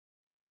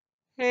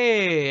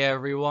Hey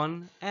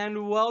everyone,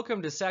 and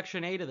welcome to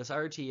Section 8 of this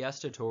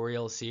RTS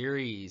tutorial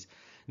series.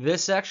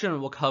 This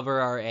section will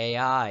cover our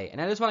AI, and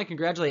I just want to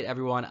congratulate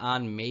everyone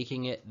on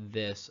making it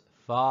this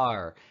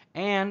far.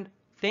 And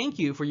thank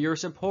you for your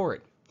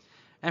support.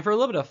 And for a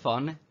little bit of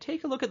fun,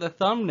 take a look at the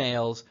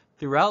thumbnails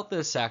throughout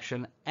this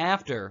section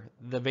after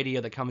the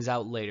video that comes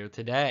out later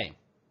today.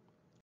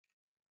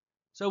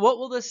 So what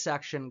will this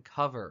section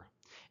cover?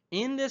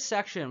 In this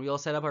section, we will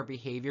set up our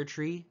behavior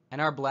tree and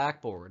our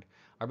blackboard.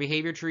 Our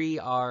behavior tree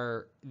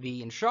are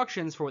the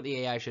instructions for what the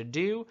AI should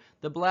do.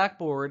 The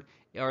blackboard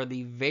are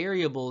the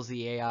variables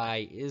the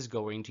AI is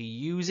going to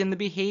use in the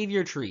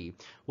behavior tree.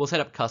 We'll set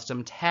up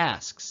custom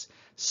tasks,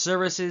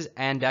 services,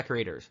 and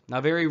decorators. Now,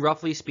 very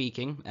roughly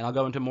speaking, and I'll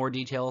go into more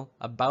detail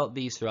about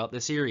these throughout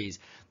the series,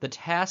 the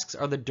tasks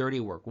are the dirty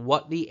work,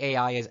 what the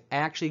AI is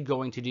actually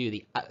going to do,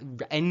 the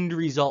end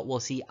result we'll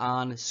see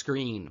on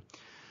screen.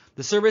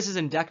 The services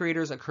and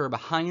decorators occur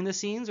behind the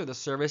scenes, or the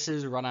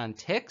services run on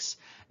ticks,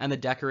 and the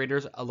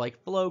decorators are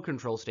like flow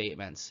control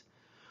statements.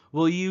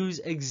 We'll use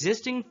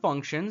existing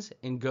functions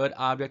in good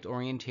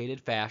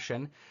object-oriented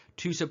fashion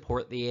to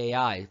support the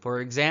AI.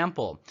 For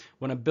example,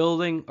 when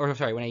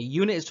a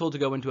unit is told to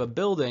go into a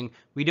building,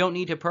 we don't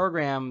need to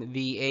program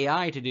the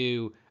AI to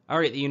do, all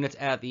right, the unit's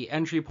at the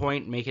entry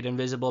point, make it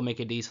invisible,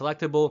 make it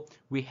deselectable.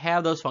 We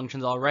have those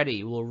functions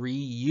already. We'll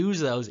reuse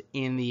those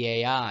in the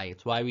AI.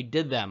 That's why we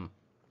did them.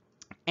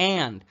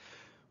 And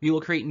we will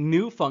create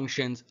new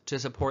functions to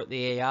support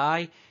the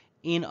AI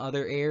in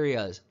other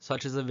areas,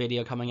 such as the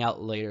video coming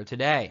out later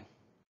today.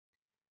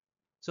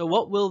 So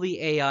what will the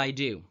AI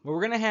do? Well,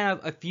 we're going to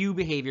have a few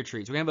behavior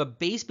trees. We're going to have a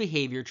base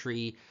behavior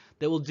tree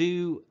that will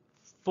do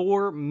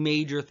 4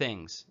 major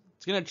things.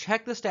 It's going to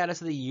check the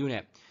status of the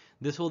unit.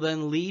 This will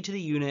then lead to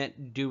the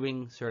unit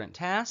doing certain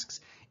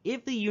tasks.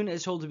 If the unit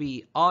is told to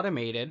be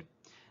automated,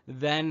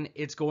 then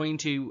it's going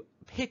to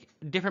pick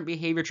different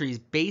behavior trees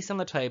based on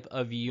the type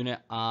of unit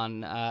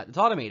that's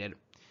automated.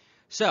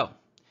 So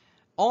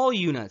all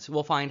units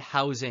will find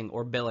housing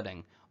or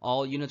billeting.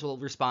 All units will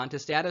respond to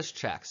status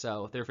checks.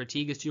 So if their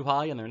fatigue is too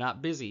high and they're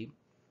not busy,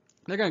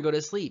 they're going to go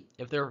to sleep.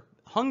 If their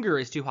hunger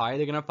is too high,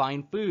 they're going to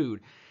find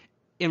food.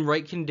 In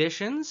right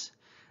conditions,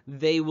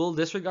 they will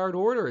disregard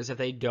orders if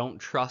they don't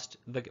trust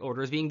the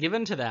orders being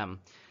given to them.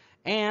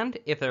 And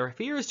if their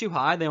fear is too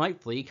high, they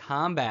might flee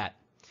combat.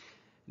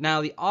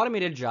 Now, the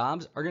automated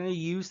jobs are going to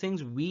use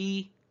things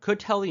we could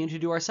tell the unit to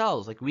do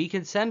ourselves. Like, we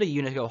could send a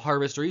unit to go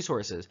harvest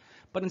resources,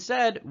 but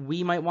instead,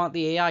 we might want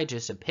the AI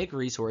just to pick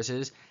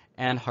resources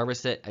and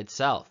harvest it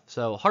itself.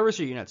 So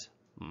harvester units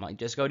might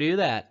just go do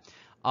that.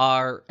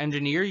 Our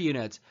engineer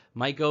units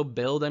might go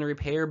build and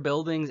repair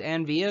buildings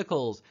and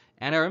vehicles,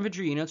 and our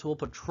infantry units will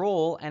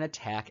patrol and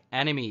attack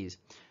enemies.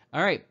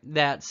 All right,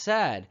 that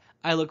said,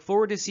 I look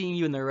forward to seeing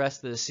you in the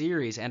rest of the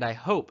series, and I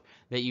hope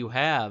that you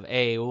have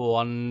a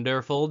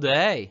wonderful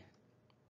day.